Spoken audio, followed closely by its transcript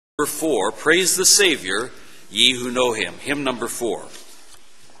Number 4, praise the Savior, ye who know him. Hymn number 4.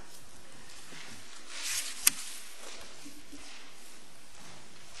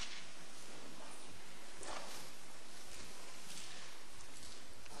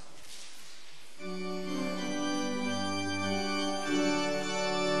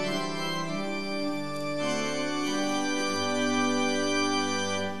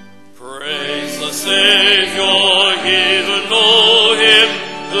 Praise the Savior, ye who know him.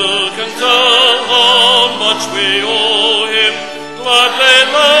 Who can tell how much we owe him? Gladly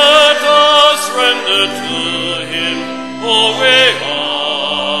let us render to him all we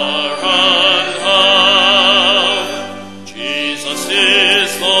are and have. Jesus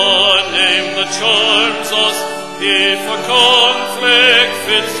is the name that charms us. He for conflict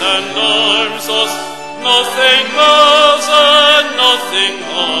fits and arms us. Nothing loves and nothing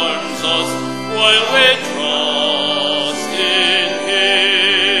harms us while we trust in him.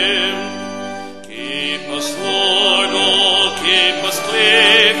 Lord, oh, keep us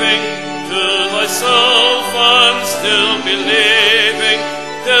cleaving to thyself and still believing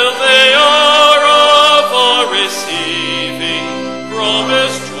till the hour of our receiving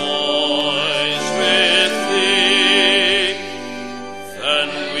promised joys with thee. Then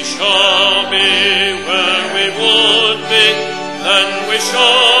we shall be where we would be, then we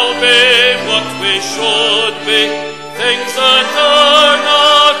shall be what we should be, things that are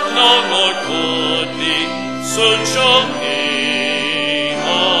not now nor could be. Soon shall be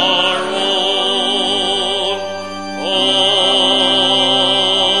our own.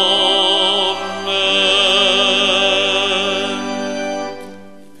 Amen.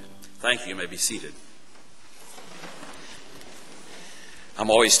 Thank you. You may be seated. I'm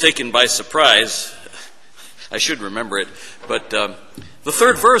always taken by surprise. I should remember it, but the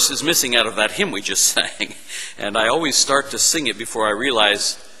third verse is missing out of that hymn we just sang, and I always start to sing it before I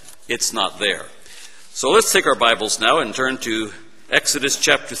realize it's not there. So let's take our Bibles now and turn to Exodus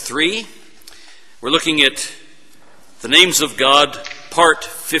chapter 3. We're looking at the names of God, part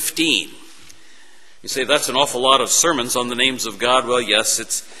 15. You say, that's an awful lot of sermons on the names of God. Well, yes,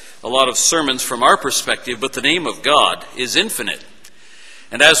 it's a lot of sermons from our perspective, but the name of God is infinite.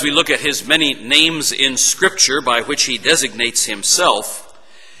 And as we look at his many names in Scripture by which he designates himself,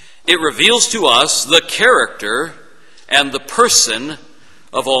 it reveals to us the character and the person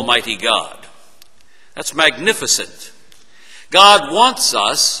of Almighty God. That's magnificent. God wants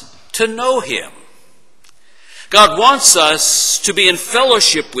us to know him. God wants us to be in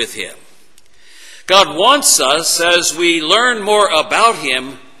fellowship with him. God wants us, as we learn more about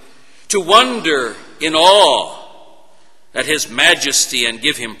him, to wonder in awe at his majesty and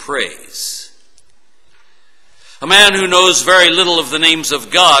give him praise. A man who knows very little of the names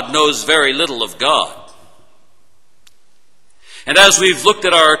of God knows very little of God. And as we've looked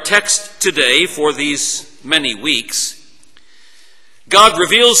at our text today for these many weeks, God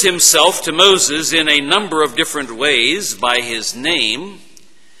reveals himself to Moses in a number of different ways by his name,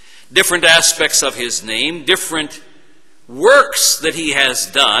 different aspects of his name, different works that he has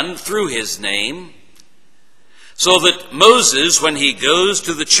done through his name, so that Moses, when he goes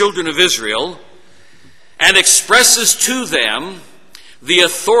to the children of Israel and expresses to them the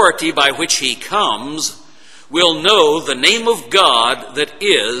authority by which he comes, will know the name of God that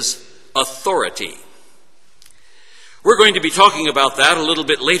is authority. We're going to be talking about that a little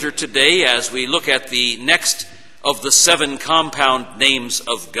bit later today as we look at the next of the 7 compound names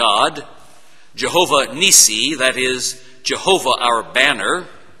of God, Jehovah Nissi, that is Jehovah our banner.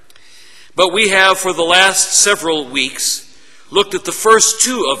 But we have for the last several weeks looked at the first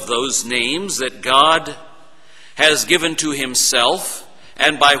 2 of those names that God has given to himself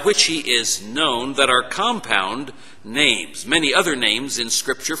and by which he is known, that are compound names. Many other names in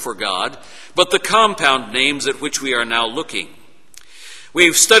Scripture for God, but the compound names at which we are now looking.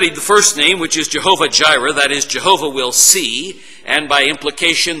 We've studied the first name, which is Jehovah Jireh, that is, Jehovah will see, and by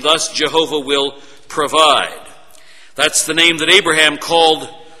implication, thus, Jehovah will provide. That's the name that Abraham called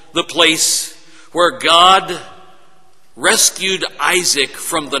the place where God rescued Isaac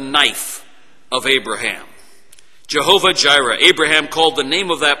from the knife of Abraham. Jehovah Jireh. Abraham called the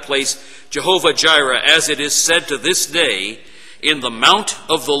name of that place Jehovah Jireh, as it is said to this day, in the mount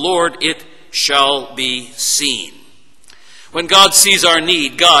of the Lord it shall be seen. When God sees our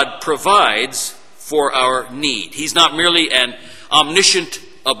need, God provides for our need. He's not merely an omniscient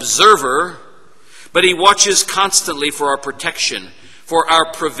observer, but he watches constantly for our protection, for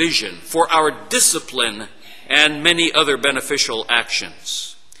our provision, for our discipline, and many other beneficial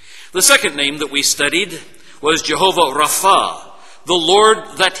actions. The second name that we studied was Jehovah Rapha, the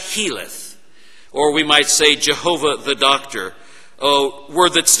Lord that healeth, or we might say Jehovah the doctor. a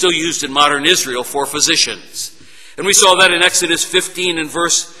word that's still used in modern Israel for physicians. And we saw that in Exodus 15 and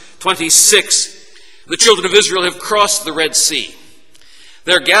verse 26. The children of Israel have crossed the Red Sea.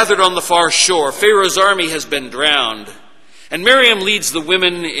 They're gathered on the far shore. Pharaoh's army has been drowned. And Miriam leads the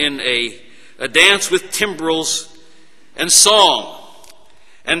women in a dance with timbrels and song.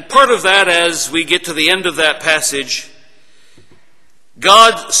 And part of that, as we get to the end of that passage,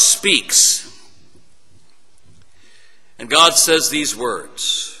 God speaks. And God says these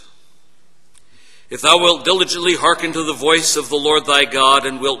words: "If thou wilt diligently hearken to the voice of the Lord thy God,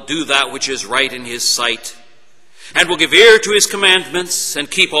 and wilt do that which is right in his sight, and will give ear to his commandments, and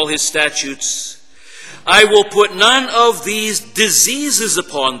keep all his statutes, I will put none of these diseases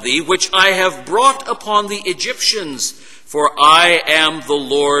upon thee, which I have brought upon the Egyptians, for I am the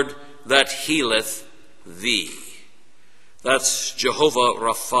Lord that healeth thee." That's Jehovah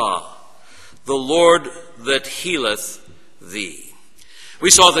Rapha, the Lord that healeth thee.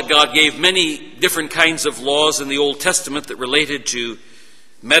 We saw that God gave many different kinds of laws in the Old Testament that related to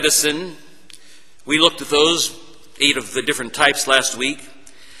medicine. We looked at those, 8 of the different types last week.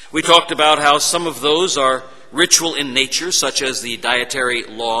 We talked about how some of those are ritual in nature, such as the dietary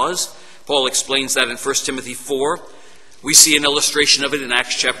laws. Paul explains that in 1 Timothy 4. We see an illustration of it in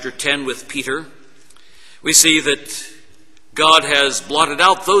Acts chapter 10 with Peter. We see that God has blotted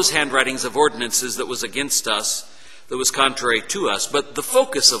out those handwritings of ordinances that was against us, that was contrary to us. But the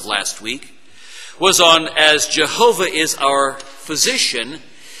focus of last week was on, as Jehovah is our physician,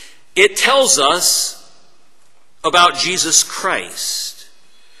 it tells us about Jesus Christ.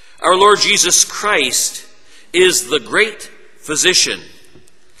 Our Lord Jesus Christ is the great physician.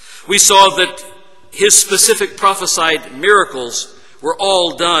 We saw that his specific prophesied miracles were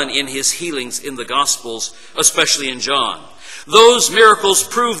all done in his healings in the Gospels, especially in John. Those miracles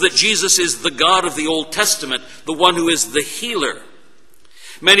prove that Jesus is the God of the Old Testament, the one who is the healer.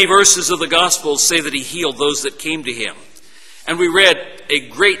 Many verses of the Gospels say that he healed those that came to him. And we read a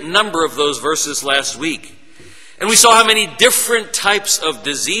great number of those verses last week. And we saw how many different types of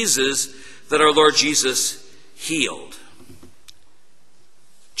diseases that our Lord Jesus healed.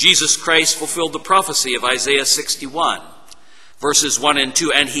 Jesus Christ fulfilled the prophecy of Isaiah 61, verses 1 and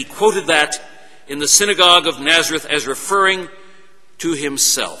 2, and he quoted that in the synagogue of Nazareth as referring to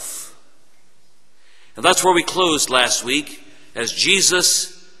himself. And that's where we closed last week, as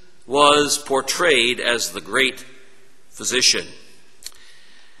Jesus was portrayed as the great physician.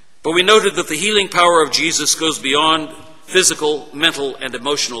 But we noted that the healing power of Jesus goes beyond physical, mental, and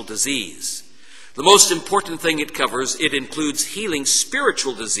emotional disease. The most important thing it covers, it includes healing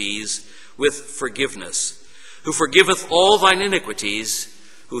spiritual disease with forgiveness. Who forgiveth all thine iniquities,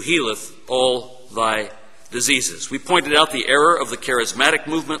 who healeth all thy diseases. We pointed out the error of the charismatic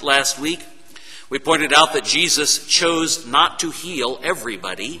movement last week. We pointed out that Jesus chose not to heal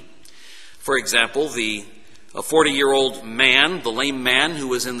everybody. For example, the 40-year-old man, the lame man who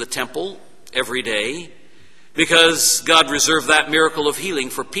was in the temple every day, because God reserved that miracle of healing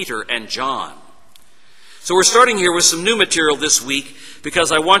for Peter and John. So we're starting here with some new material this week,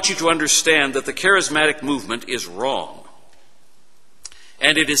 because I want you to understand that the charismatic movement is wrong.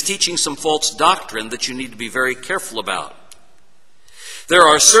 And it is teaching some false doctrine that you need to be very careful about. There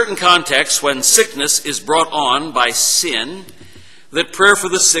are certain contexts when sickness is brought on by sin, that prayer for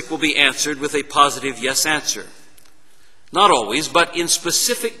the sick will be answered with a positive yes answer. Not always, but in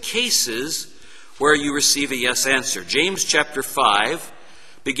specific cases where you receive a yes answer. James chapter 5,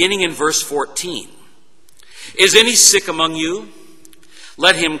 beginning in verse 14. Is any sick among you?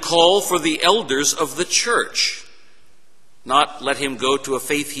 Let him call for the elders of the church. Not let him go to a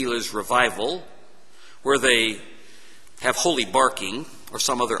faith healers revival where they have holy barking or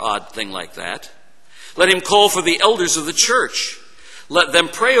some other odd thing like that. Let him call for the elders of the church. Let them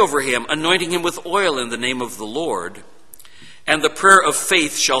pray over him, anointing him with oil in the name of the Lord. And the prayer of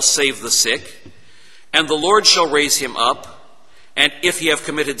faith shall save the sick, and the Lord shall raise him up. And if he have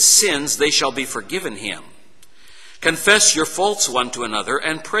committed sins, they shall be forgiven him. Confess your faults one to another,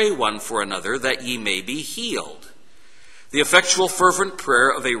 and pray one for another, that ye may be healed. The effectual fervent prayer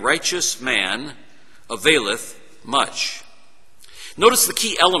of a righteous man availeth much. Notice the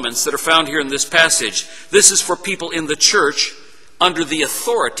key elements that are found here in this passage. This is for people in the church under the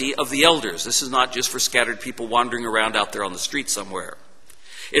authority of the elders. This is not just for scattered people wandering around out there on the street somewhere.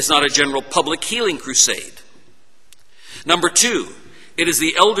 It's not a general public healing crusade. Number 2, it is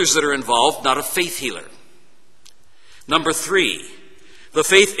the elders that are involved, not a faith healer. Number 3, the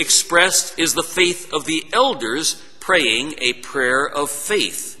faith expressed is the faith of the elders praying a prayer of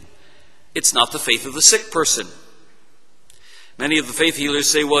faith. It's not the faith of the sick person. Many of the faith healers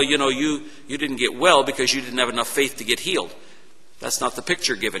say, well, you didn't get well because you didn't have enough faith to get healed. That's not the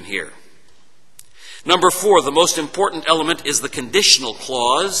picture given here. Number 4, the most important element is the conditional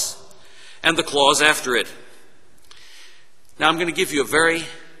clause and the clause after it. Now I'm going to give you a very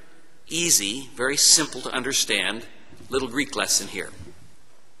easy, very simple to understand little Greek lesson here.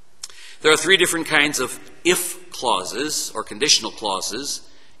 There are 3 different kinds of if clauses or conditional clauses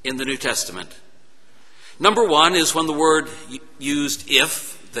in the New Testament. Number 1 is when the word used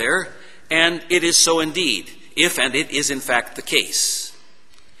if there, and it is so indeed. If and it is in fact the case.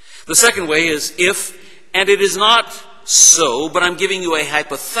 The second way is if and it is not so, but I'm giving you a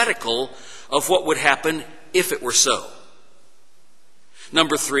hypothetical of what would happen if it were so.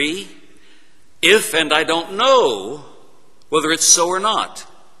 Number 3, if and I don't know whether it's so or not.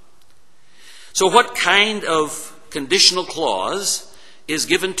 So what kind of conditional clause is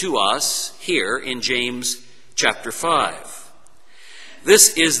given to us here in James chapter 5?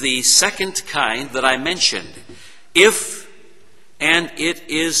 This is the second kind that I mentioned. If and it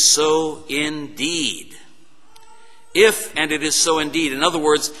is so indeed. If and it is so indeed. In other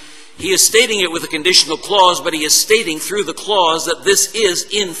words, he is stating it with a conditional clause, but he is stating through the clause that this is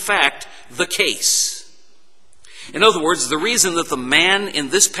in fact the case. In other words, the reason that the man in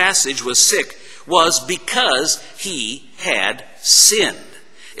this passage was sick was because he had sinned.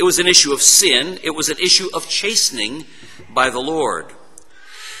 It was an issue of sin. It was an issue of chastening by the Lord.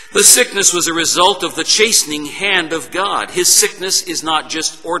 The sickness was a result of the chastening hand of God. His sickness is not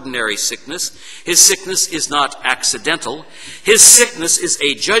just ordinary sickness. His sickness is not accidental. His sickness is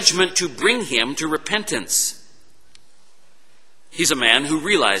a judgment to bring him to repentance. He's a man who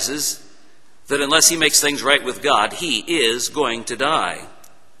realizes that unless he makes things right with God, he is going to die.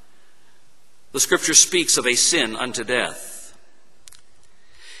 The Scripture speaks of a sin unto death.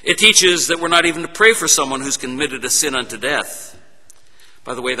 It teaches that we're not even to pray for someone who's committed a sin unto death.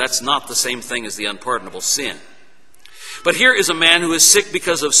 By the way, that's not the same thing as the unpardonable sin. But here is a man who is sick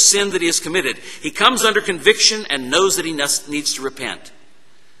because of sin that he has committed. He comes under conviction and knows that he needs to repent.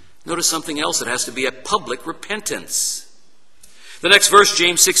 Notice something else. It has to be a public repentance. The next verse,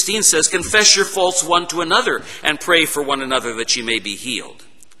 James 16, says, confess your faults one to another and pray for one another that ye may be healed.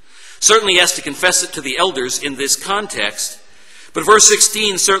 Certainly he has to confess it to the elders in this context. But verse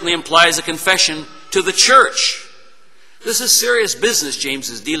 16 certainly implies a confession to the church. This is serious business James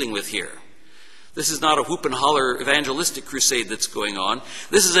is dealing with here. This is not a whoop and holler evangelistic crusade that's going on.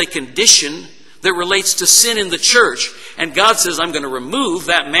 This is a condition that relates to sin in the church. And God says, I'm going to remove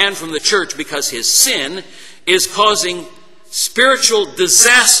that man from the church because his sin is causing spiritual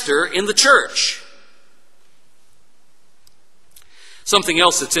disaster in the church. Something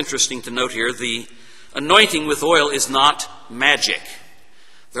else that's interesting to note here, the anointing with oil is not magic.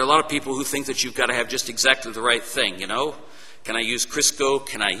 There are a lot of people who think that you've got to have just exactly the right thing, you know. Can I use Crisco?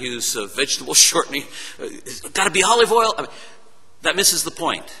 Can I use vegetable shortening? It's got to be olive oil? I mean, that misses the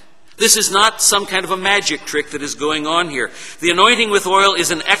point. This is not some kind of a magic trick that is going on here. The anointing with oil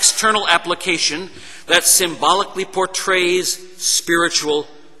is an external application that symbolically portrays spiritual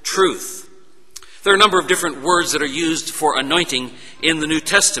truth. There are a number of different words that are used for anointing in the New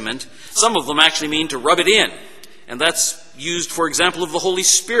Testament. Some of them actually mean to rub it in. And that's used, for example, of the Holy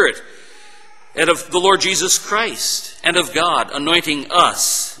Spirit and of the Lord Jesus Christ and of God anointing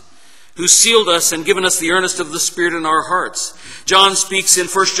us, who sealed us and given us the earnest of the Spirit in our hearts. John speaks in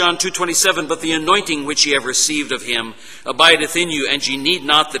 1 John 2:27, but the anointing which ye have received of him abideth in you, and ye need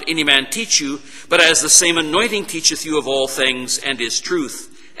not that any man teach you, but as the same anointing teacheth you of all things, and is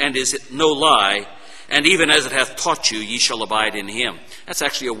truth, and is no lie, and even as it hath taught you, ye shall abide in him. That's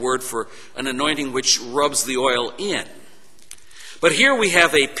actually a word for an anointing which rubs the oil in. But here we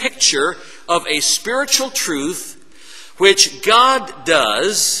have a picture of a spiritual truth which God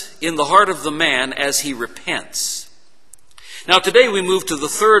does in the heart of the man as he repents. Now today we move to the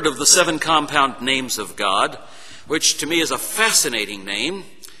third of the 7 compound names of God, which to me is a fascinating name,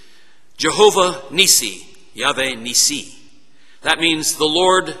 Jehovah Nissi, Yahweh Nissi. That means the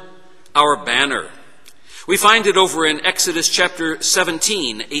Lord our banner. We find it over in Exodus chapter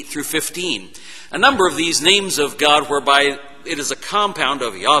 17, 8 through 15. A number of these names of God whereby it is a compound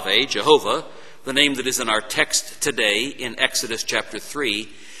of Yahweh, Jehovah, the name that is in our text today in Exodus chapter 3,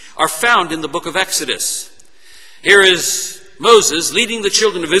 are found in the book of Exodus. Here is Moses leading the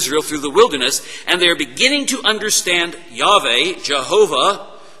children of Israel through the wilderness, and they are beginning to understand Yahweh, Jehovah,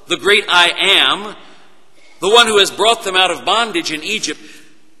 the great I am, the one who has brought them out of bondage in Egypt.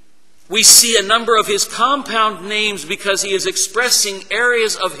 We see a number of his compound names because he is expressing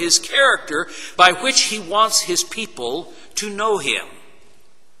areas of his character by which he wants his people to know him.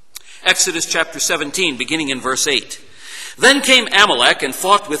 Exodus chapter 17, beginning in verse 8. Then came Amalek and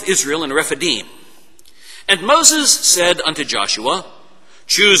fought with Israel in Rephidim. And Moses said unto Joshua,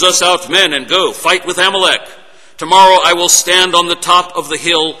 Choose us out men and go, fight with Amalek. Tomorrow I will stand on the top of the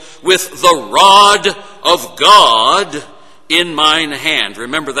hill with the rod of God in mine hand.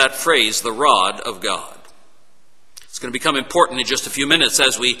 Remember that phrase, the rod of God. It's going to become important in just a few minutes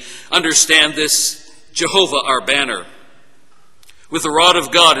as we understand this Jehovah our banner. With the rod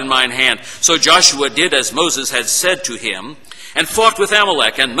of God in mine hand. So Joshua did as Moses had said to him, and fought with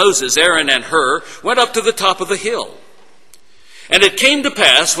Amalek, and Moses, Aaron, and Hur went up to the top of the hill. And it came to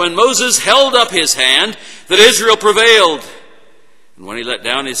pass, when Moses held up his hand, that Israel prevailed. And when he let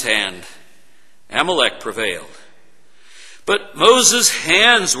down his hand, Amalek prevailed. But Moses'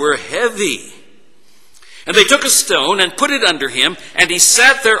 hands were heavy. And they took a stone and put it under him, and he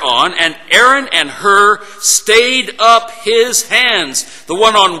sat thereon, and Aaron and Hur stayed up his hands, the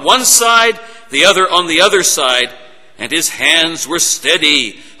one on one side, the other on the other side, and his hands were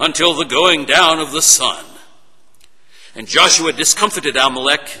steady until the going down of the sun. And Joshua discomfited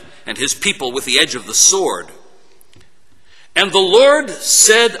Amalek and his people with the edge of the sword. And the Lord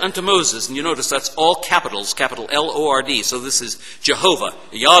said unto Moses, and you notice that's all capitals, capital L-O-R-D, so this is Jehovah,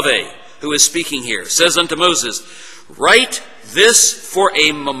 Yahweh, who is speaking here, says unto Moses, Write this for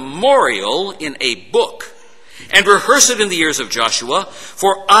a memorial in a book, and rehearse it in the ears of Joshua,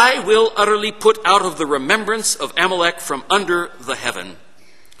 for I will utterly put out of the remembrance of Amalek from under the heaven.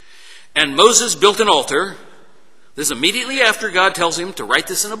 And Moses built an altar. This is immediately after God tells him to write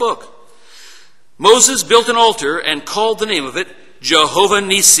this in a book. Moses built an altar and called the name of it Jehovah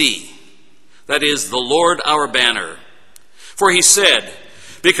Nissi, that is, the Lord our banner. For he said,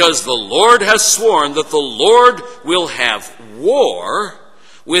 Because the Lord has sworn that the Lord will have war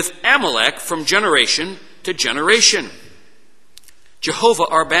with Amalek from generation to generation. Jehovah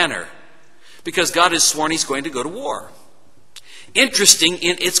our banner, because God has sworn he's going to go to war. Interesting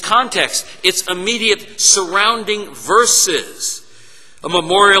in its context, its immediate surrounding verses. A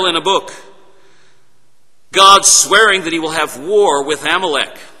memorial in a book. God swearing that he will have war with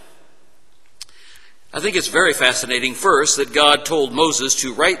Amalek. I think it's very fascinating, first, that God told Moses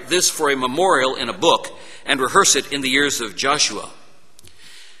to write this for a memorial in a book and rehearse it in the ears of Joshua.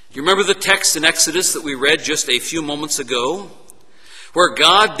 You remember the text in Exodus that we read just a few moments ago, where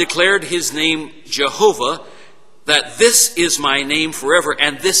God declared his name Jehovah, that this is my name forever,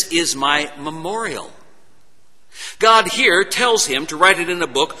 and this is my memorial. God here tells him to write it in a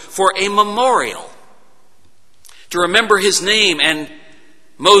book for a memorial, to remember his name, and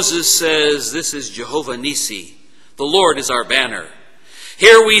Moses says, This is Jehovah Nissi, the Lord is our banner.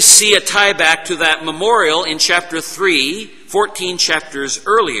 Here we see a tie back to that memorial in chapter 3, 14 chapters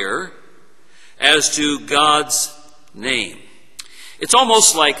earlier, as to God's name. It's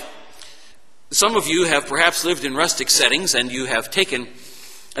almost like some of you have perhaps lived in rustic settings and you have taken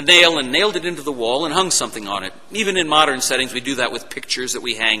a nail and nailed it into the wall and hung something on it. Even in modern settings, we do that with pictures that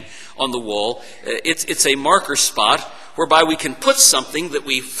we hang on the wall. It's a marker spot whereby we can put something that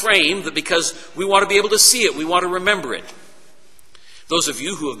we frame that because we want to be able to see it, we want to remember it. Those of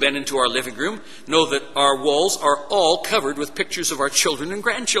you who have been into our living room know that our walls are all covered with pictures of our children and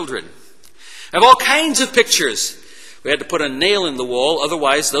grandchildren. I have all kinds of pictures. We had to put a nail in the wall,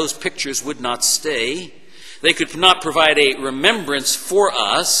 otherwise those pictures would not stay. They could not provide a remembrance for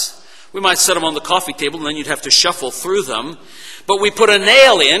us. We might set them on the coffee table and then you'd have to shuffle through them. But we put a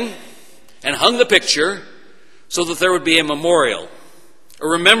nail in and hung the picture so that there would be a memorial, a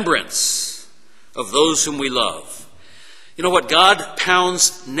remembrance of those whom we love. You know what? God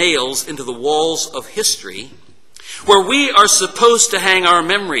pounds nails into the walls of history where we are supposed to hang our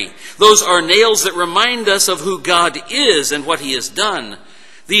memory. Those are nails that remind us of who God is and what he has done.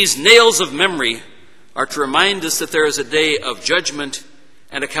 These nails of memory are to remind us that there is a day of judgment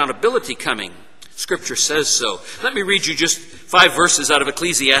and accountability coming. Scripture says so. Let me read you just 5 verses out of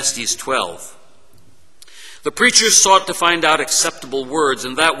Ecclesiastes 12. The preachers sought to find out acceptable words,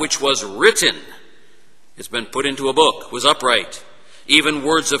 and that which was written, it's been put into a book, was upright, even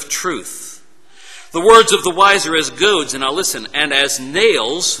words of truth. The words of the wise are as goads, and now listen, and as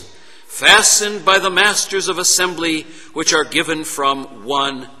nails fastened by the masters of assembly, which are given from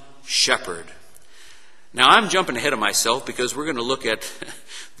one shepherd. Now I'm jumping ahead of myself because we're going to look at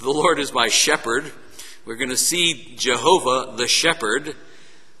the Lord is my shepherd. We're going to see Jehovah the shepherd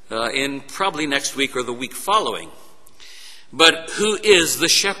in probably next week or the week following. But who is the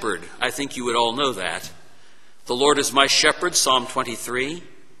shepherd? I think you would all know that. The Lord is my shepherd, Psalm 23.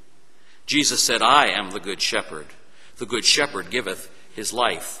 Jesus said, I am the good shepherd. The good shepherd giveth his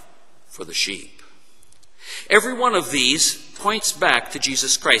life for the sheep. Every one of these points back to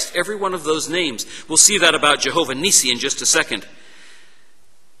Jesus Christ. Every one of those names. We'll see that about Jehovah Nissi in just a second.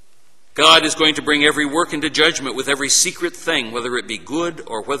 God is going to bring every work into judgment with every secret thing, whether it be good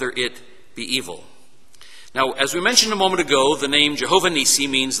or whether it be evil. Now, as we mentioned a moment ago, the name Jehovah Nissi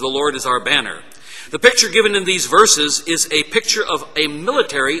means the Lord is our banner. The picture given in these verses is a picture of a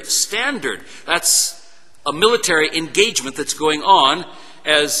military standard. That's a military engagement that's going on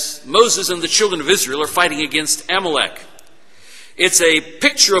as Moses and the children of Israel are fighting against Amalek. It's a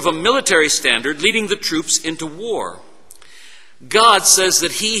picture of a military standard leading the troops into war. God says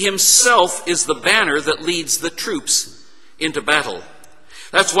that he himself is the banner that leads the troops into battle.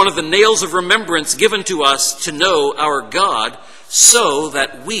 That's one of the nails of remembrance given to us to know our God so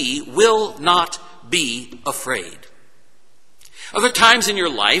that we will not be afraid. Are there times in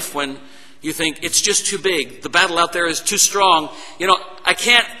your life when you think it's just too big, the battle out there is too strong, I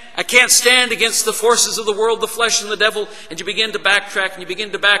can't stand against the forces of the world, the flesh and the devil, and you begin to backtrack and you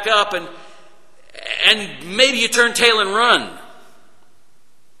begin to back up and maybe you turn tail and run?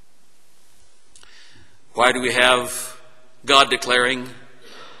 Why do we have God declaring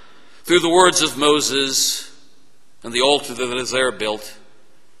through the words of Moses and the altar that is there built,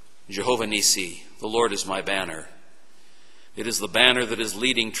 Jehovah Nissi, the Lord is my banner. It is the banner that is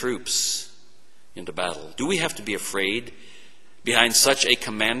leading troops into battle. Do we have to be afraid behind such a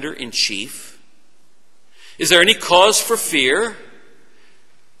commander-in-chief? Is there any cause for fear?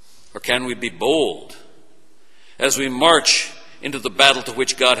 Or can we be bold as we march into the battle to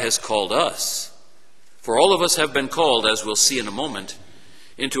which God has called us? For all of us have been called, as we'll see in a moment,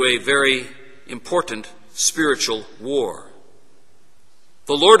 into a very important spiritual war.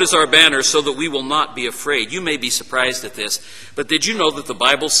 The Lord is our banner so that we will not be afraid. You may be surprised at this, but did you know that the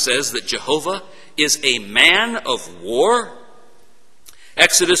Bible says that Jehovah is a man of war?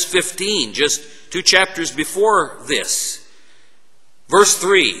 Exodus 15, just 2 chapters before this. Verse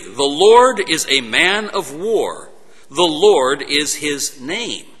 3, the Lord is a man of war. The Lord is his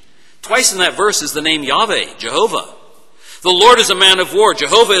name. Twice in that verse is the name Yahweh, Jehovah. The Lord is a man of war.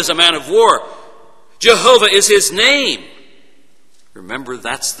 Jehovah is a man of war. Jehovah is his name. Remember,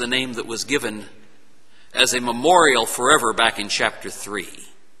 that's the name that was given as a memorial forever back in chapter 3.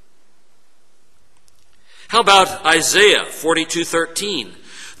 How about Isaiah 42:13?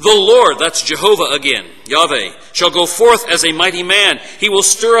 The Lord, that's Jehovah again, Yahweh, shall go forth as a mighty man. He will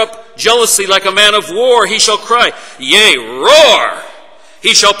stir up jealousy like a man of war. He shall cry, yea, roar.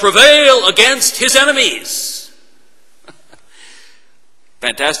 He shall prevail against his enemies.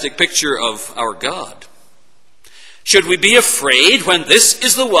 Fantastic picture of our God. Should we be afraid when this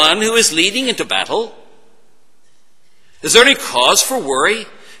is the one who is leading into battle? Is there any cause for worry?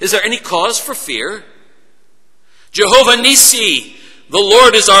 Is there any cause for fear? Jehovah Nissi, the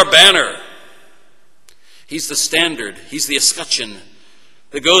Lord is our banner. He's the standard. He's the escutcheon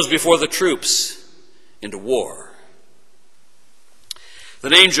that goes before the troops into war. The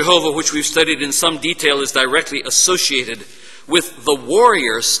name Jehovah, which we've studied in some detail, is directly associated with the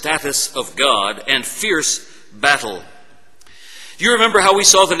warrior status of God and fierce battle. Do you remember how we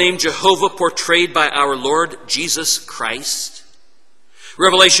saw the name Jehovah portrayed by our Lord Jesus Christ?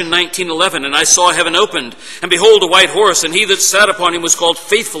 Revelation 19:11, and I saw heaven opened, and behold a white horse, and he that sat upon him was called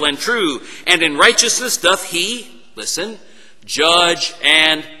Faithful and True, and in righteousness doth he, listen, judge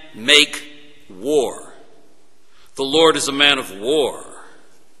and make war. The Lord is a man of war.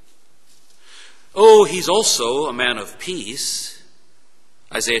 Oh, he's also a man of peace.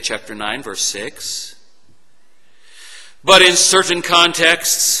 Isaiah chapter 9, verse 6. But in certain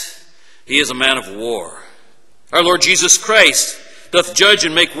contexts, he is a man of war. Our Lord Jesus Christ doth judge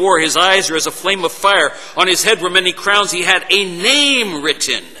and make war. His eyes are as a flame of fire. On his head were many crowns. He had a name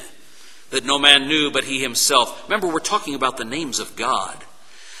written that no man knew but he himself. Remember, we're talking about the names of God.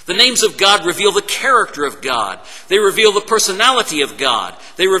 The names of God reveal the character of God. They reveal the personality of God.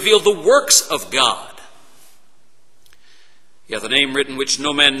 They reveal the works of God. He hath a name written which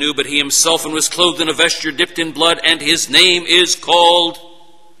no man knew but he himself, and was clothed in a vesture dipped in blood, and his name is called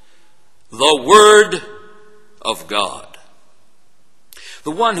the Word of God.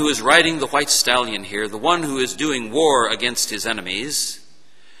 The one who is riding the white stallion here, the one who is doing war against his enemies,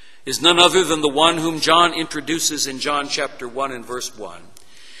 is none other than the one whom John introduces in John chapter 1 and verse 1.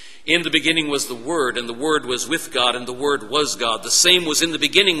 In the beginning was the Word, and the Word was with God, and the Word was God. The same was in the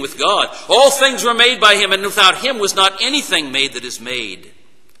beginning with God. All things were made by him, and without him was not anything made that is made.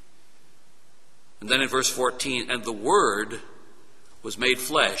 And then in verse 14, and the Word was made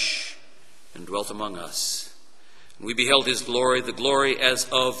flesh and dwelt among us. And we beheld his glory, the glory as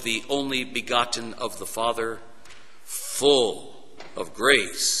of the only begotten of the Father, full of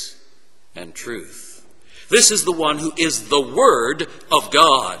grace and truth. This is the one who is the Word of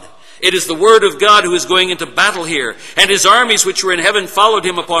God. It is the word of God who is going into battle here. And his armies which were in heaven followed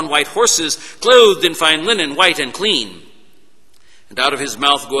him upon white horses, clothed in fine linen, white and clean. And out of his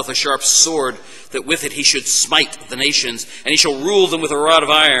mouth goeth a sharp sword, that with it he should smite the nations, and he shall rule them with a rod of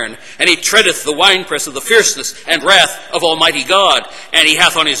iron. And he treadeth the winepress of the fierceness and wrath of Almighty God. And he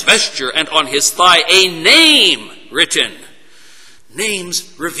hath on his vesture and on his thigh a name written.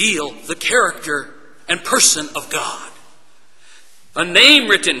 Names reveal the character and person of God. A name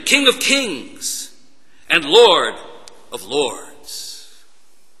written, King of Kings and Lord of Lords.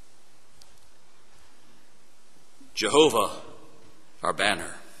 Jehovah, our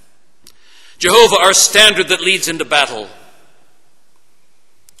banner. Jehovah, our standard that leads into battle.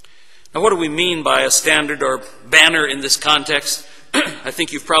 Now, what do we mean by a standard or banner in this context? I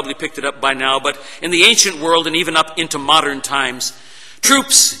think you've probably picked it up by now, but in the ancient world and even up into modern times,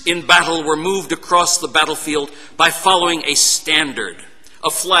 troops in battle were moved across the battlefield by following a standard, a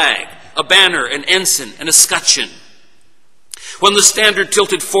flag, a banner, an ensign, and a scutcheon. When the standard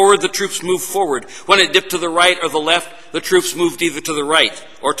tilted forward, the troops moved forward. When it dipped to the right or the left, the troops moved either to the right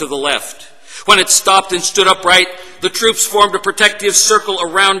or to the left. When it stopped and stood upright, the troops formed a protective circle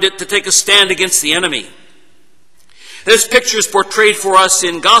around it to take a stand against the enemy. This picture is portrayed for us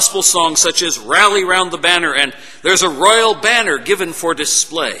in gospel songs such as Rally Round the Banner and There's a Royal Banner Given for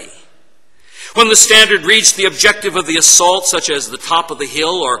Display. When the standard reached the objective of the assault, such as the top of the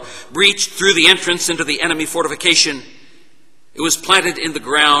hill, or breached through the entrance into the enemy fortification, it was planted in the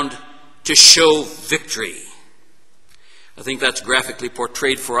ground to show victory. I think that's graphically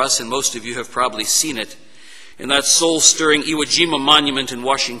portrayed for us, and most of you have probably seen it in that soul-stirring Iwo Jima monument in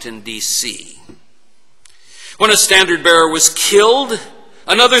Washington, D.C. When a standard bearer was killed,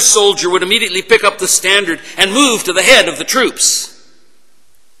 another soldier would immediately pick up the standard and move to the head of the troops.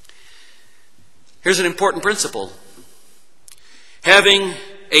 Here's an important principle. Having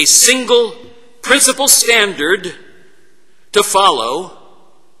a single principal standard to follow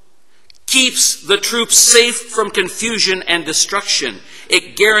keeps the troops safe from confusion and destruction.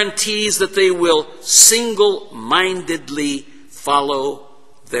 It guarantees that they will single-mindedly follow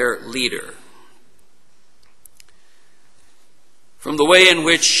their leader. From the way in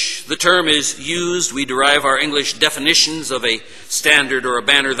which the term is used, we derive our English definitions of a standard or a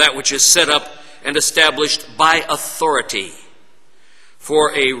banner, that which is set up and established by authority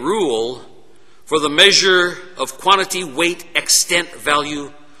for a rule, for the measure of quantity, weight, extent,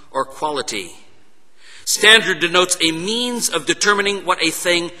 value, or quality. Standard denotes a means of determining what a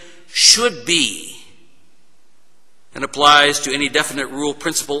thing should be and applies to any definite rule,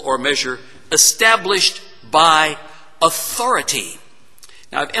 principle, or measure established by authority.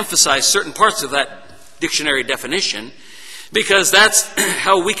 Now, I've emphasized certain parts of that dictionary definition because that's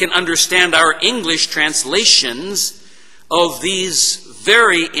how we can understand our English translations of these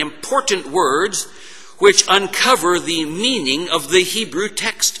very important words which uncover the meaning of the Hebrew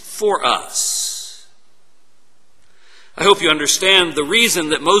text for us. I hope you understand the reason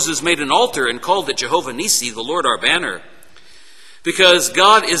that Moses made an altar and called it Jehovah Nissi, the Lord our banner, because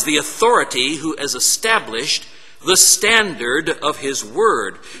God is the authority who has established the standard of his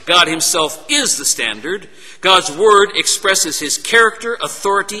word. God himself is the standard. God's word expresses his character,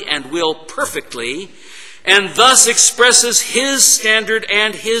 authority, and will perfectly, and thus expresses his standard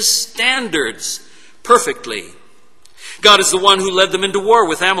and his standards perfectly. God is the one who led them into war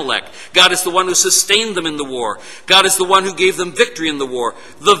with Amalek. God is the one who sustained them in the war. God is the one who gave them victory in the war.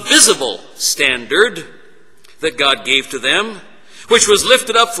 The visible standard that God gave to them, which was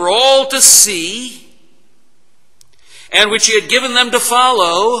lifted up for all to see, and which he had given them to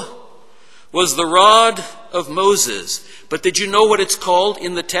follow, was the rod of Moses. But did you know what it's called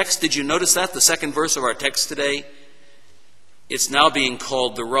in the text? Did you notice that? The second verse of our text today? It's now being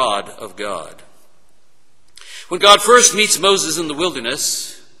called the rod of God. When God first meets Moses in the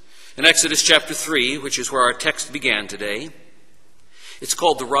wilderness, in Exodus chapter 3, which is where our text began today, it's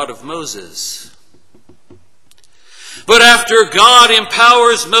called the rod of Moses. But after God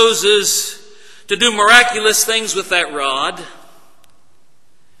empowers Moses to do miraculous things with that rod,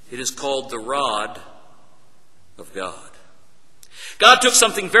 it is called the rod of God. God took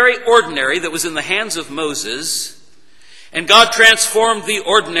something very ordinary that was in the hands of Moses, and God transformed the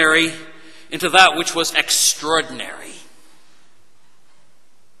ordinary into that which was extraordinary.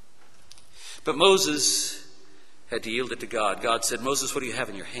 But Moses had to yield it to God. God said, Moses, what do you have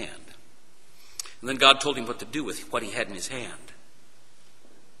in your hand? And then God told him what to do with what he had in his hand.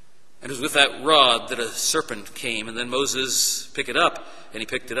 And it was with that rod that a serpent came, and then Moses picked it up, and he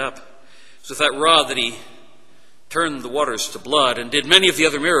picked it up. It was with that rod that he turned the waters to blood and did many of the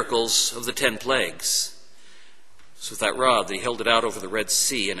other miracles of the 10 plagues. It's with that rod that he held it out over the Red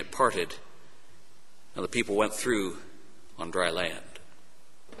Sea, and it parted, and the people went through on dry land.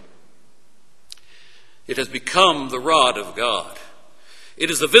 It has become the rod of God.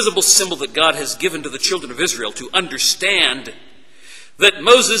 It is the visible symbol that God has given to the children of Israel to understand that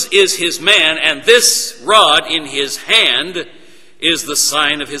Moses is his man, and this rod in his hand is the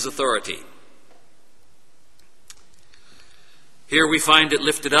sign of his authority. Here we find it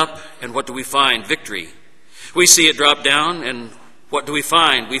lifted up, and what do we find? Victory. We see it drop down, and what do we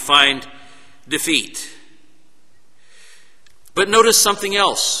find? We find defeat. But notice something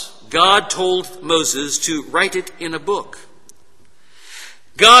else. God told Moses to write it in a book.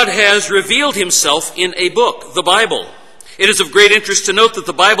 God has revealed himself in a book, the Bible. It is of great interest to note that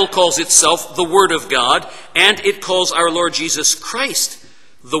the Bible calls itself the Word of God, and it calls our Lord Jesus Christ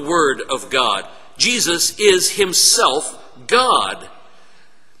the Word of God. Jesus is himself God,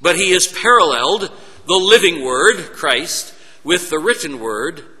 but he has paralleled the living Word, Christ, with the written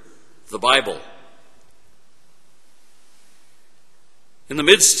Word, the Bible. In the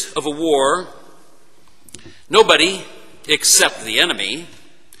midst of a war, nobody except the enemy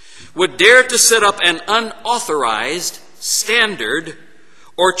would dare to set up an unauthorized standard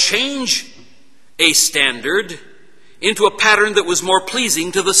or change a standard into a pattern that was more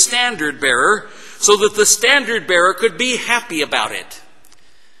pleasing to the standard bearer so that the standard bearer could be happy about it.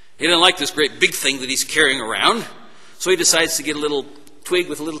 He didn't like this great big thing that he's carrying around, so he decides to get a little twig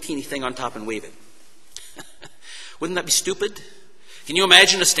with a little teeny thing on top and wave it. Wouldn't that be stupid? Can you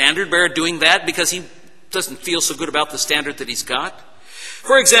imagine a standard bearer doing that because he doesn't feel so good about the standard that he's got?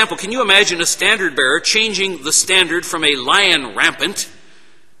 For example, can you imagine a standard bearer changing the standard from a lion rampant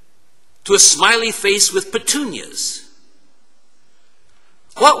to a smiley face with petunias?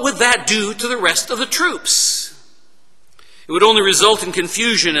 What would that do to the rest of the troops? It would only result in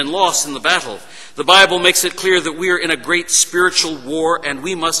confusion and loss in the battle. The Bible makes it clear that we are in a great spiritual war, and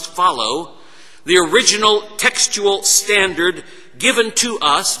we must follow the original textual standard given to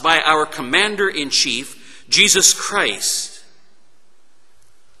us by our Commander-in-Chief, Jesus Christ.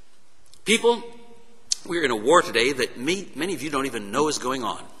 People, we're in a war today that many of you don't even know is going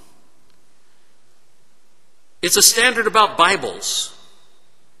on. It's a standard about Bibles.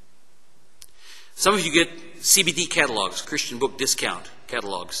 Some of you get CBD catalogs, Christian Book Discount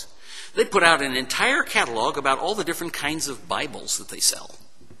catalogs. They put out an entire catalog about all the different kinds of Bibles that they sell.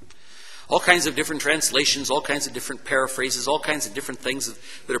 All kinds of different translations, all kinds of different paraphrases, all kinds of different things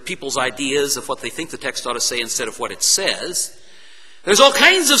that are people's ideas of what they think the text ought to say instead of what it says. There's all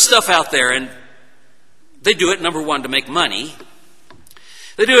kinds of stuff out there, and they do it, number one, to make money.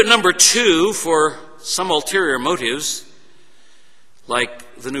 They do it, number two, for some ulterior motives,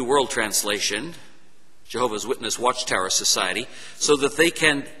 like the New World Translation, Jehovah's Witness Watchtower Society, so that they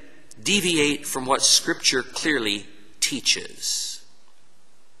can deviate from what Scripture clearly teaches.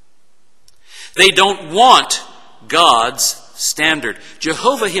 They don't want God's standard.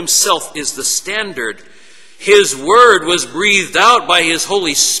 Jehovah himself is the standard. His word was breathed out by his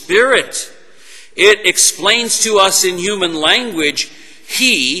Holy Spirit. It explains to us in human language,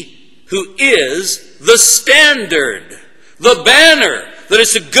 he who is the standard, the banner that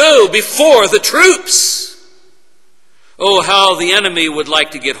is to go before the troops. Oh, how the enemy would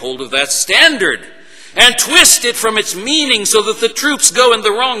like to get hold of that standard and twist it from its meaning so that the troops go in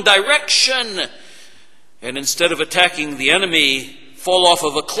the wrong direction. And instead of attacking the enemy, fall off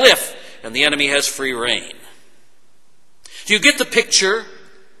of a cliff and the enemy has free rein. Do you get the picture?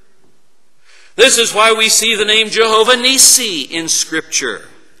 This is why we see the name Jehovah Nissi in Scripture.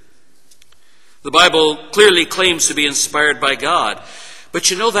 The Bible clearly claims to be inspired by God. But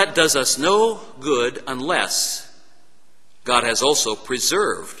you know that does us no good unless God has also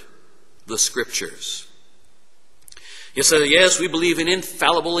preserved the Scriptures. You say, yes, we believe in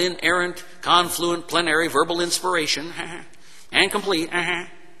infallible, inerrant, confluent, plenary, verbal inspiration, and complete,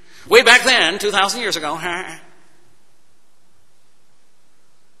 way back then, 2,000 years ago.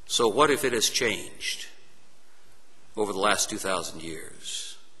 So what if it has changed over the last 2,000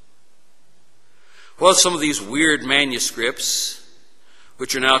 years? Well, some of these weird manuscripts,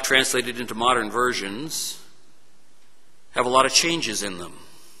 which are now translated into modern versions, have a lot of changes in them.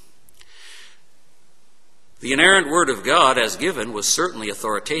 The inerrant Word of God, as given, was certainly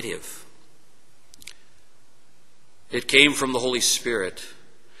authoritative. It came from the Holy Spirit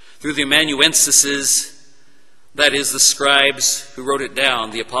through the amanuenses, that is, the scribes who wrote it down,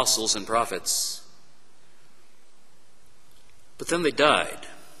 the apostles and prophets. But then they died.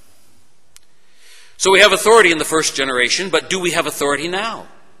 So we have authority in the first generation, but do we have authority now?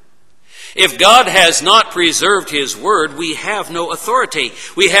 If God has not preserved his word, we have no authority.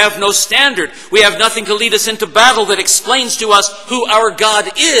 We have no standard. We have nothing to lead us into battle that explains to us who our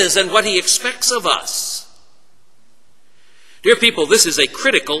God is and what he expects of us. Dear people, this is a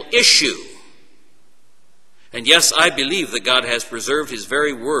critical issue. And yes, I believe that God has preserved his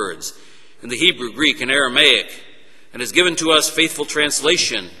very words in the Hebrew, Greek, and Aramaic, and has given to us faithful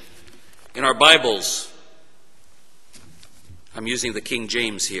translation in our Bibles. I'm using the King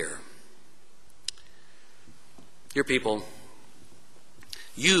James here. Dear people,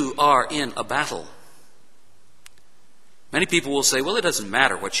 you are in a battle. Many people will say, well, it doesn't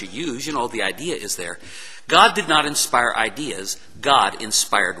matter what you use. You know, the idea is there. God did not inspire ideas. God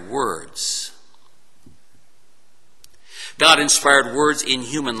inspired words. God inspired words in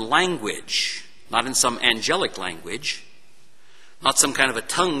human language, not in some angelic language, not some kind of a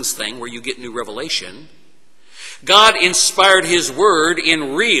tongues thing where you get new revelation. God inspired his word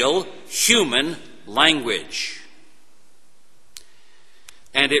in real human language.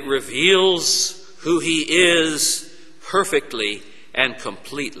 And it reveals who he is perfectly and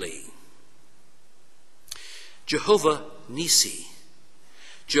completely. Jehovah Nissi,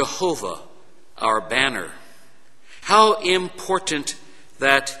 Jehovah our banner. How important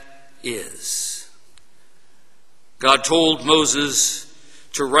that is. God told Moses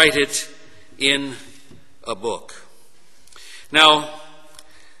to write it in a book. Now,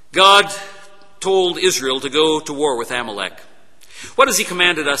 God told Israel to go to war with Amalek. What has he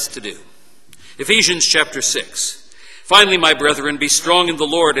commanded us to do? Ephesians chapter 6. Finally, my brethren, be strong in the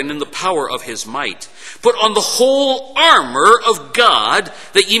Lord and in the power of his might. Put on the whole armor of God,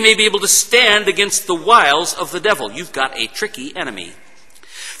 that ye may be able to stand against the wiles of the devil. You've got a tricky enemy.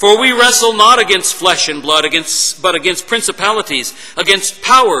 For we wrestle not against flesh and blood, but against principalities, against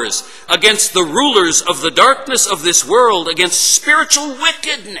powers, against the rulers of the darkness of this world, against spiritual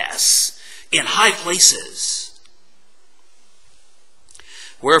wickedness in high places.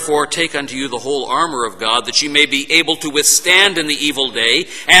 Wherefore take unto you the whole armor of God, that ye may be able to withstand in the evil day,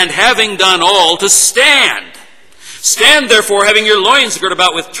 and having done all, to stand. Stand therefore, having your loins girt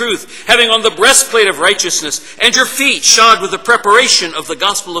about with truth, having on the breastplate of righteousness, and your feet shod with the preparation of the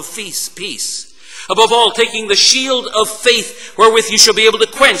gospel of peace. Above all, taking the shield of faith, wherewith you shall be able to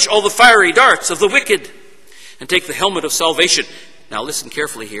quench all the fiery darts of the wicked, and take the helmet of salvation. Now listen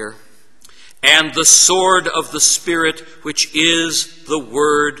carefully here. And the sword of the Spirit, which is the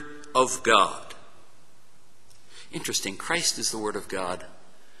Word of God. Interesting. Christ is the Word of God.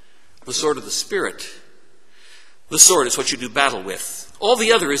 The sword of the Spirit. The sword is what you do battle with. All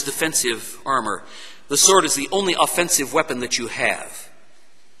the other is defensive armor. The sword is the only offensive weapon that you have.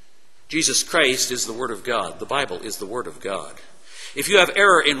 Jesus Christ is the Word of God. The Bible is the Word of God. If you have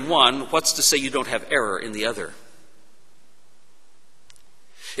error in one, what's to say you don't have error in the other?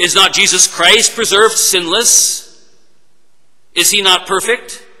 Is not Jesus Christ preserved sinless? Is he not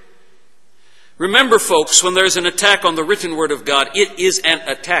perfect? Remember, folks, when there's an attack on the written word of God, it is an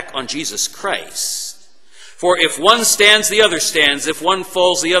attack on Jesus Christ. For if one stands, the other stands. If one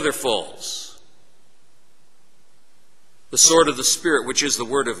falls, the other falls. The sword of the Spirit, which is the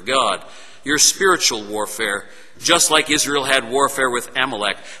word of God, your spiritual warfare, just like Israel had warfare with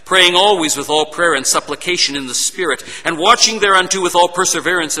Amalek, praying always with all prayer and supplication in the Spirit, and watching thereunto with all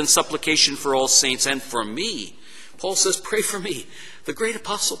perseverance and supplication for all saints and for me. Paul says, pray for me, the great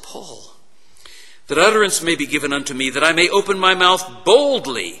apostle Paul, that utterance may be given unto me, that I may open my mouth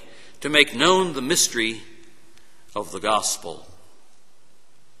boldly to make known the mystery of the gospel.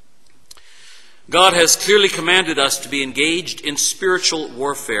 God has clearly commanded us to be engaged in spiritual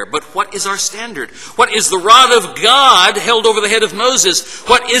warfare. But what is our standard? What is the rod of God held over the head of Moses?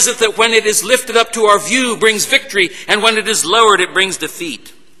 What is it that when it is lifted up to our view brings victory, and when it is lowered it brings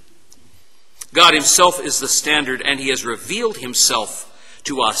defeat? God himself is the standard, and he has revealed himself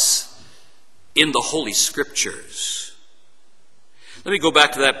to us in the Holy Scriptures. Let me go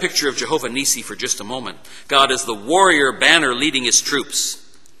back to that picture of Jehovah Nissi for just a moment. God is the warrior banner leading his troops.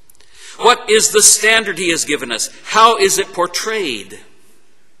 What is the standard he has given us? How is it portrayed?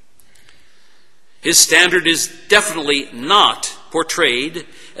 His standard is definitely not portrayed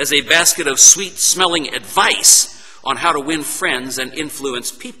as a basket of sweet-smelling advice on how to win friends and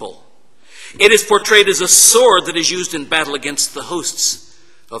influence people. It is portrayed as a sword that is used in battle against the hosts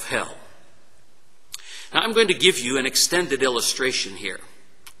of hell. Now, I'm going to give you an extended illustration here.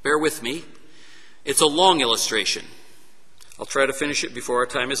 Bear with me. It's a long illustration. I'll try to finish it before our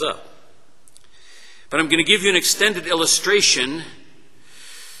time is up. But I'm going to give you an extended illustration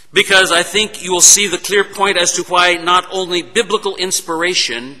because I think you will see the clear point as to why not only biblical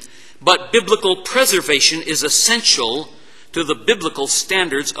inspiration, but biblical preservation is essential to the biblical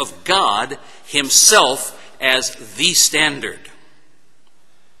standards of God himself as the standard.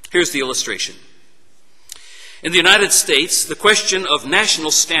 Here's the illustration. In the United States, the question of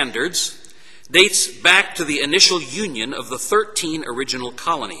national standards dates back to the initial union of the 13 original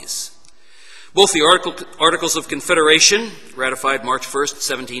colonies. Both the Articles of Confederation, ratified March 1st,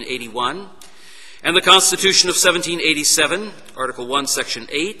 1781, and the Constitution of 1787, Article 1, Section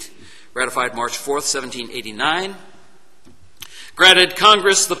 8, ratified March 4th, 1789, granted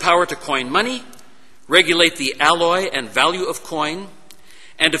Congress the power to coin money, regulate the alloy and value of coin,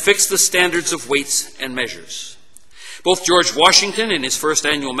 and to fix the standards of weights and measures. Both George Washington in his first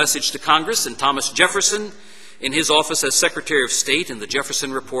annual message to Congress and Thomas Jefferson in his office as Secretary of State in the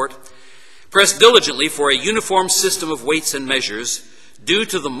Jefferson Report pressed diligently for a uniform system of weights and measures due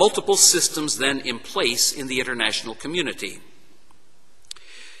to the multiple systems then in place in the international community.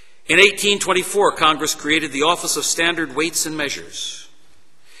 In 1824, Congress created the Office of Standard Weights and Measures.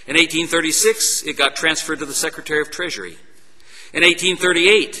 In 1836, it got transferred to the Secretary of Treasury. In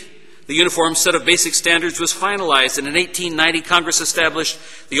 1838, the uniform set of basic standards was finalized, and in 1890, Congress established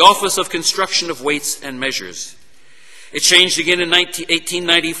the Office of Construction of Weights and Measures. It changed again in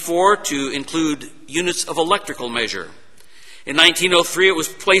 1894 to include units of electrical measure. In 1903, it was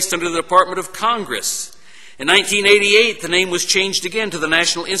placed under the Department of Congress. In 1988, the name was changed again to the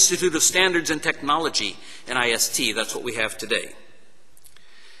National Institute of Standards and Technology, NIST. That's what we have today.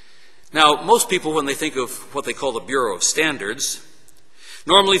 Now, most people, when they think of what they call the Bureau of Standards,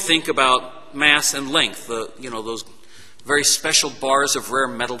 normally think about mass and length, those very special bars of rare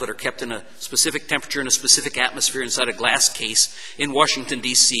metal that are kept in a specific temperature in a specific atmosphere inside a glass case in Washington,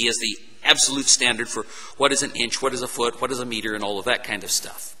 D.C. as the absolute standard for what is an inch, what is a foot, what is a meter, and all of that kind of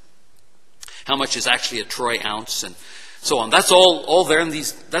stuff. How much is actually a troy ounce, and so on. That's all there in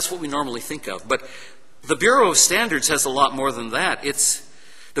these. That's what we normally think of. But the Bureau of Standards has a lot more than that. It's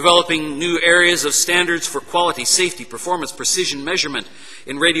developing new areas of standards for quality, safety, performance, precision measurement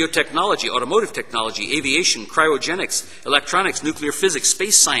in radio technology, automotive technology, aviation, cryogenics, electronics, nuclear physics,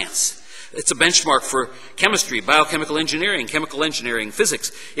 space science. It's a benchmark for chemistry, biochemical engineering, chemical engineering,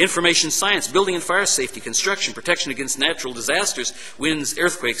 physics, information science, building and fire safety, construction, protection against natural disasters, winds,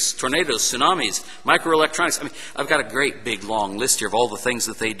 earthquakes, tornadoes, tsunamis, microelectronics. I mean, I've got a great big long list here of all the things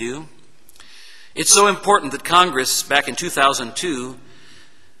that they do. It's so important that Congress, back in 2002,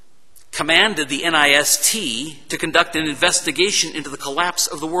 commanded the NIST to conduct an investigation into the collapse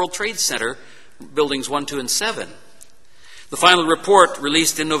of the World Trade Center, buildings 1, 2, and 7. The final report,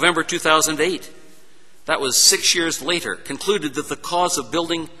 released in November 2008, that was 6 years later, concluded that the cause of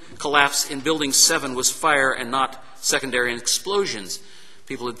building collapse in Building 7 was fire and not secondary explosions.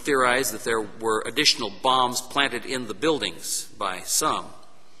 People had theorized that there were additional bombs planted in the buildings by some.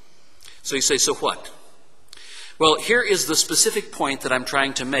 So you say, so what? Well, here is the specific point that I'm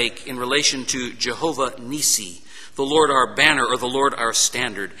trying to make in relation to Jehovah Nissi, the Lord our banner or the Lord our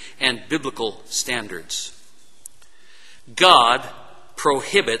standard, and biblical standards. God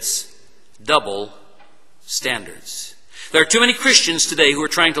prohibits double standards. There are too many Christians today who are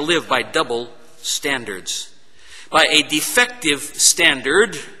trying to live by double standards, by a defective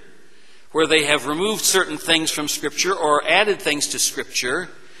standard where they have removed certain things from Scripture or added things to Scripture,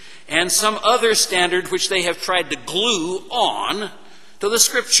 and some other standard which they have tried to glue on to the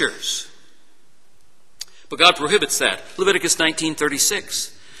Scriptures. But God prohibits that. Leviticus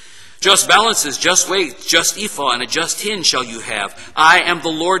 19:36. Just balances, just weights, just ephah, and a just hin shall you have. I am the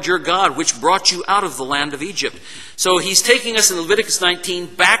Lord your God, which brought you out of the land of Egypt. So he's taking us in Leviticus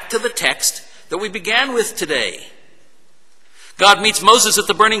 19 back to the text that we began with today. God meets Moses at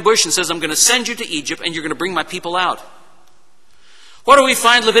the burning bush and says, I'm going to send you to Egypt and you're going to bring my people out. What do we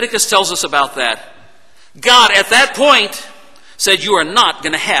find Leviticus tells us about that? God at that point said, you are not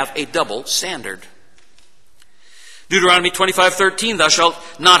going to have a double standard. Deuteronomy 25:13, thou shalt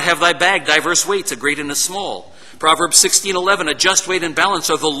not have thy bag diverse weights, a great and a small. Proverbs 16:11, a just weight and balance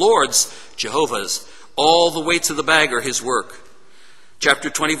are the Lord's, Jehovah's. All the weights of the bag are his work. Chapter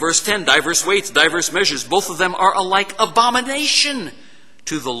 20, verse 10, diverse weights, diverse measures, both of them are alike abomination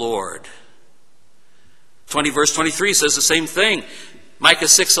to the Lord. 20 verse 23 says the same thing. Micah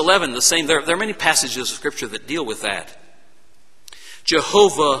 6:11, the same. There are many passages of Scripture that deal with that.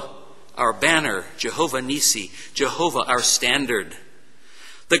 Jehovah our banner, Jehovah Nissi, Jehovah our standard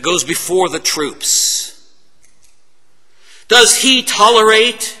that goes before the troops. Does he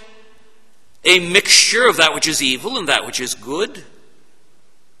tolerate a mixture of that which is evil and that which is good?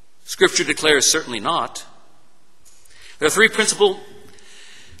 Scripture declares certainly not. There are three principal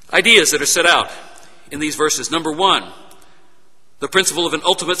ideas that are set out in these verses. Number one, the principle of an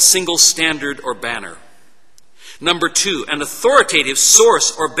ultimate single standard or banner. Number 2, an authoritative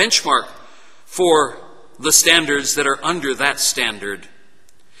source or benchmark for the standards that are under that standard.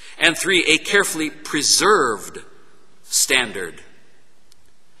 And 3, a carefully preserved standard.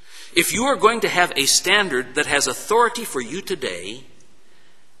 If you are going to have a standard that has authority for you today,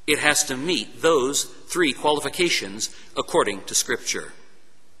 it has to meet those 3 qualifications according to Scripture.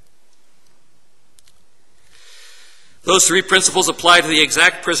 Those 3 principles apply to the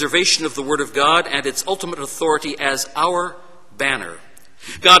exact preservation of the Word of God and its ultimate authority as our banner.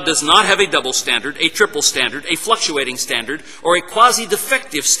 God does not have a double standard, a triple standard, a fluctuating standard, or a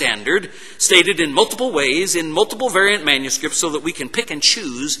quasi-defective standard stated in multiple ways in multiple variant manuscripts so that we can pick and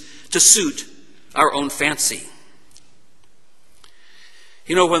choose to suit our own fancy.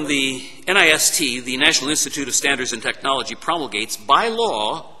 You know, when the NIST, the National Institute of Standards and Technology, promulgates by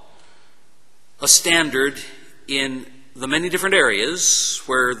law a standard in the many different areas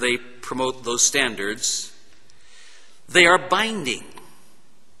where they promote those standards, they are binding.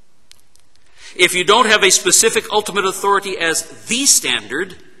 If you don't have a specific ultimate authority as the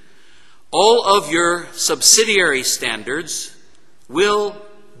standard, all of your subsidiary standards will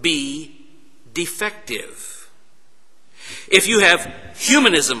be defective. If you have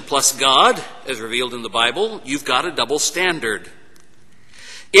humanism plus God, as revealed in the Bible, you've got a double standard.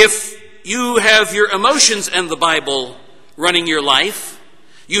 If you have your emotions and the Bible running your life,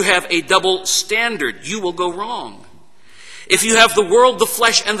 you have a double standard. You will go wrong. If you have the world, the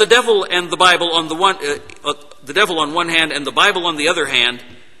flesh, and the devil and the Bible on the devil on one hand and the Bible on the other hand,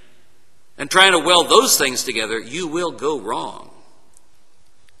 and trying to weld those things together, you will go wrong.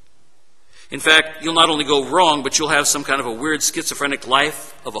 In fact, you'll not only go wrong, but you'll have some kind of a weird schizophrenic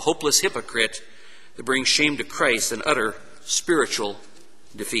life of a hopeless hypocrite that brings shame to Christ and utter spiritual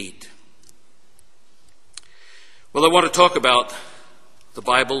defeat. Well, I want to talk about the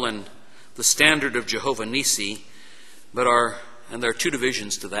Bible and the standard of Jehovah Nissi, and there are 2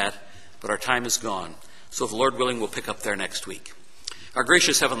 divisions to that, but our time is gone. So if the Lord willing, we'll pick up there next week. Our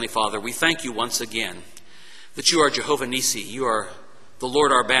gracious Heavenly Father, we thank you once again that you are Jehovah Nissi. You are the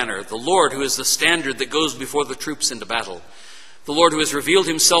Lord our banner, the Lord who is the standard that goes before the troops into battle, the Lord who has revealed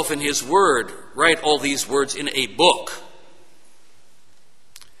himself in his word. Write all these words in a book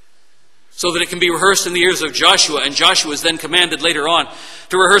so that it can be rehearsed in the ears of Joshua, and Joshua is then commanded later on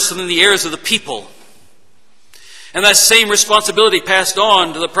to rehearse them in the ears of the people. And that same responsibility passed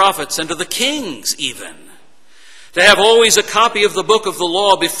on to the prophets and to the kings even, to have always a copy of the book of the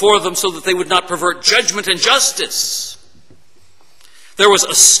law before them so that they would not pervert judgment and justice. There was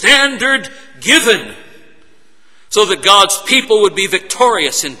a standard given so that God's people would be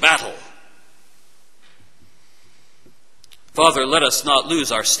victorious in battle. Father, let us not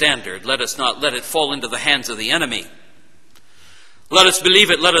lose our standard. Let us not let it fall into the hands of the enemy. Let us believe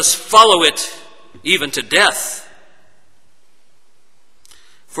it. Let us follow it even to death.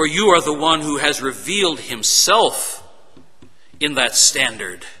 For you are the one who has revealed himself in that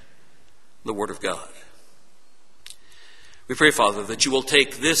standard, the Word of God. We pray, Father, that you will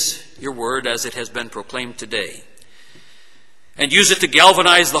take this, your word, as it has been proclaimed today, and use it to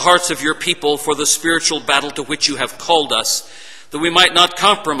galvanize the hearts of your people for the spiritual battle to which you have called us, that we might not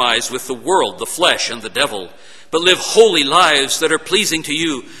compromise with the world, the flesh, and the devil, but live holy lives that are pleasing to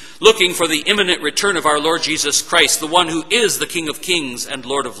you, looking for the imminent return of our Lord Jesus Christ, the one who is the King of kings and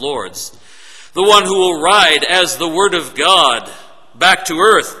Lord of lords, the one who will ride as the Word of God back to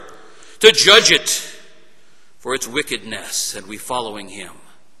earth to judge it for its wickedness, and we following him,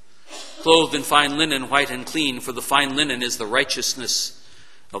 clothed in fine linen, white and clean, for the fine linen is the righteousness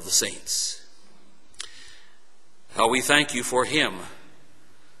of the saints. How we thank you for him,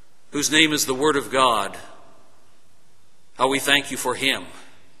 whose name is the Word of God. How we thank you for him,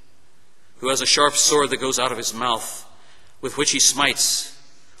 who has a sharp sword that goes out of his mouth, with which he smites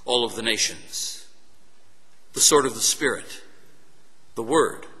all of the nations. The sword of the Spirit, the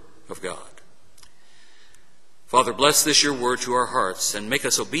Word of God. Father, bless this your word to our hearts and make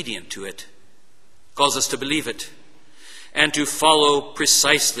us obedient to it. Cause us to believe it and to follow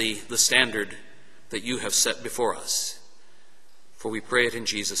precisely the standard that you have set before us. For we pray it in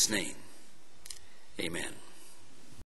Jesus' name. Amen.